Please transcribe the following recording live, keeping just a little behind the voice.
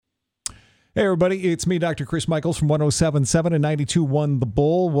Hey, everybody, it's me, Dr. Chris Michaels from 107.7 and 92.1 The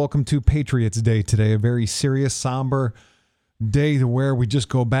Bull. Welcome to Patriots Day today, a very serious, somber day to where we just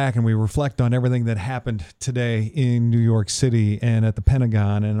go back and we reflect on everything that happened today in New York City and at the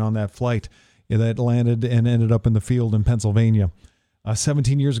Pentagon and on that flight that landed and ended up in the field in Pennsylvania.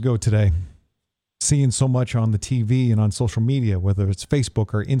 17 years ago today, seeing so much on the TV and on social media, whether it's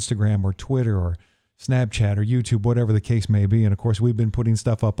Facebook or Instagram or Twitter or Snapchat or YouTube, whatever the case may be. And of course, we've been putting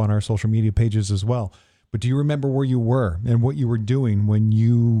stuff up on our social media pages as well. But do you remember where you were and what you were doing when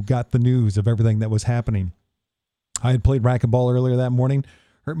you got the news of everything that was happening? I had played racquetball earlier that morning,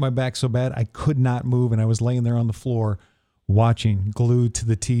 hurt my back so bad I could not move, and I was laying there on the floor watching, glued to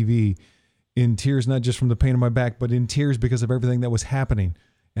the TV, in tears, not just from the pain in my back, but in tears because of everything that was happening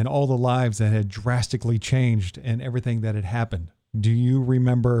and all the lives that had drastically changed and everything that had happened. Do you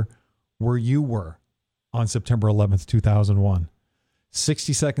remember where you were on September 11th, 2001.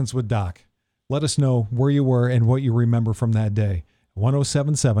 60 seconds with Doc. Let us know where you were and what you remember from that day.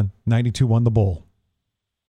 107.7, 92.1 The Bull.